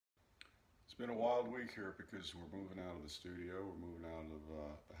been a wild week here because we're moving out of the studio. We're moving out of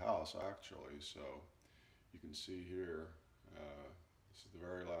the house, actually. So you can see here, this is the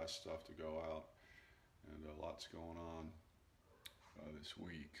very last stuff to go out, and lots going on this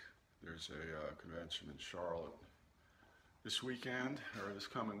week. There's a convention in Charlotte this weekend, or this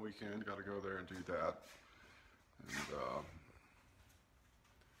coming weekend. Got to go there and do that, and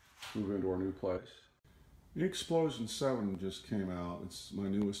move into our new place. The Explosion 7 just came out. It's my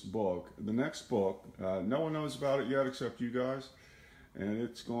newest book. The next book, no one knows about it yet except you guys, and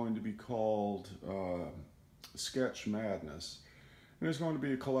it's going to be called Sketch Madness. And there's going to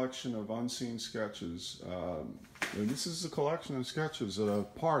be a collection of unseen sketches. And this is a collection of sketches that are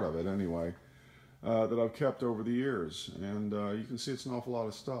part of it anyway, that I've kept over the years. And you can see it's an awful lot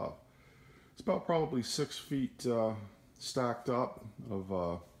of stuff. It's about probably 6 feet stacked up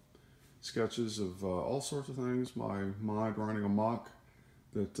of sketches of all sorts of things, my mind running amok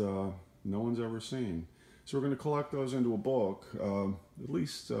that no one's ever seen. So we're going to collect those into a book, at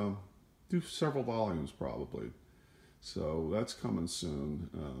least do several volumes probably. So that's coming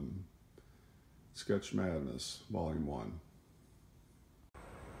soon. Sketch Madness, Volume 1.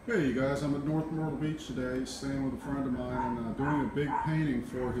 Hey you guys, I'm at North Myrtle Beach today, staying with a friend of mine and doing a big painting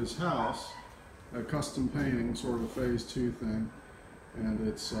for his house, a custom painting, sort of a phase 2 thing. And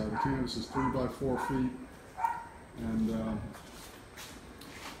it's the canvas is 3 by 4 feet, and I'm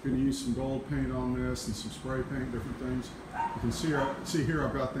going to use some gold paint on this and some spray paint, different things. You can see here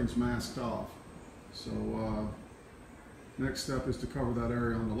I've got things masked off. So next step is to cover that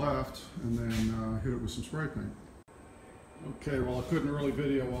area on the left and then hit it with some spray paint. Okay, well I couldn't really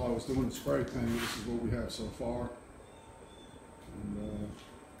video while I was doing the spray painting. This is what we have so far. And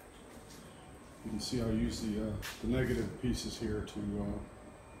you can see I use the negative pieces here to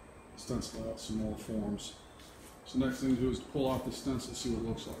stencil out some more forms. So the next thing to do is to pull off the stencil, see what it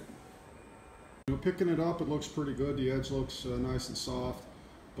looks like. You know, picking it up, it looks pretty good. The edge looks nice and soft,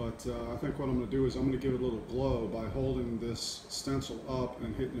 but I think what I'm going to do is I'm going to give it a little glow by holding this stencil up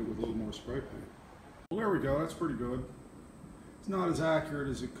and hitting it with a little more spray paint. Well, there we go. That's pretty good. It's not as accurate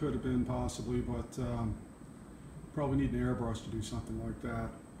as it could have been possibly, but probably need an airbrush to do something like that.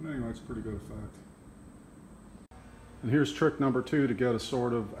 But anyway, it's a pretty good effect. And here's trick number 2 to get a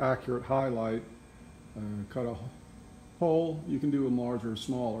sort of accurate highlight. Cut a hole. You can do them larger or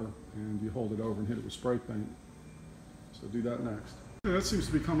smaller, and you hold it over and hit it with spray paint. So do that next. Yeah, that seems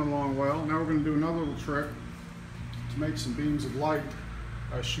to be coming along well. Now we're going to do another little trick to make some beams of light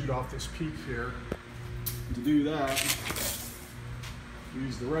shoot off this peak here. And to do that,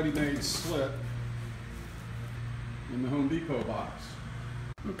 use the ready-made slit in the Home Depot box.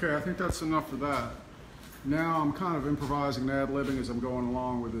 Okay, I think that's enough for that. Now I'm kind of improvising and ad-libbing as I'm going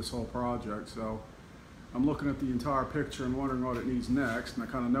along with this whole project. So I'm looking at the entire picture and wondering what it needs next, and I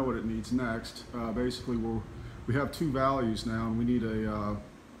kind of know what it needs next. Basically, we have 2 values now, and we need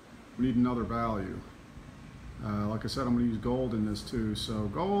another value. Like I said, I'm going to use gold in this too. So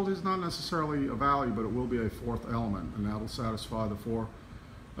gold is not necessarily a value, but it will be a 4th element, and that'll satisfy the 4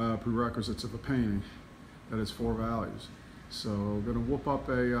 prerequisites of a painting. That is 4 values. So I'm going to whoop up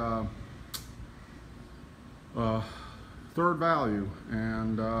a 3rd value,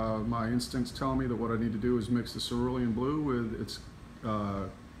 and my instincts tell me that what I need to do is mix the cerulean blue with its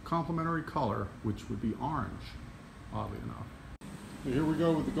complementary color, which would be orange, oddly enough. So here we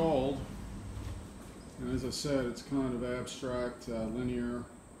go with the gold, and as I said, it's kind of abstract, linear.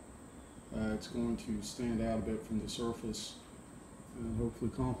 It's going to stand out a bit from the surface and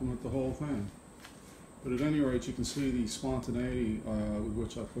hopefully complement the whole thing. But at any rate, you can see the spontaneity with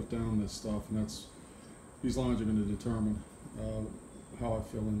which I put down this stuff, and these lines are going to determine how I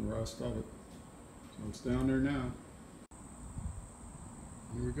fill in the rest of it. So it's down there now.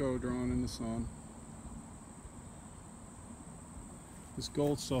 Here we go, drawing in the sun. This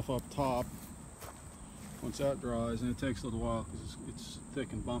gold stuff up top, once that dries, and it takes a little while because it's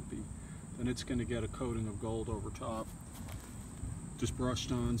thick and bumpy, then it's going to get a coating of gold over top. Just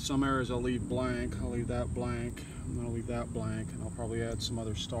brushed on. Some areas I'll leave blank. I'll leave that blank, and then I'll leave that blank, and I'll probably add some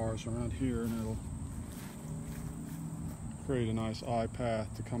other stars around here, and it'll create a nice eye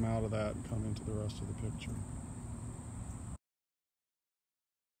path to come out of that and come into the rest of the picture.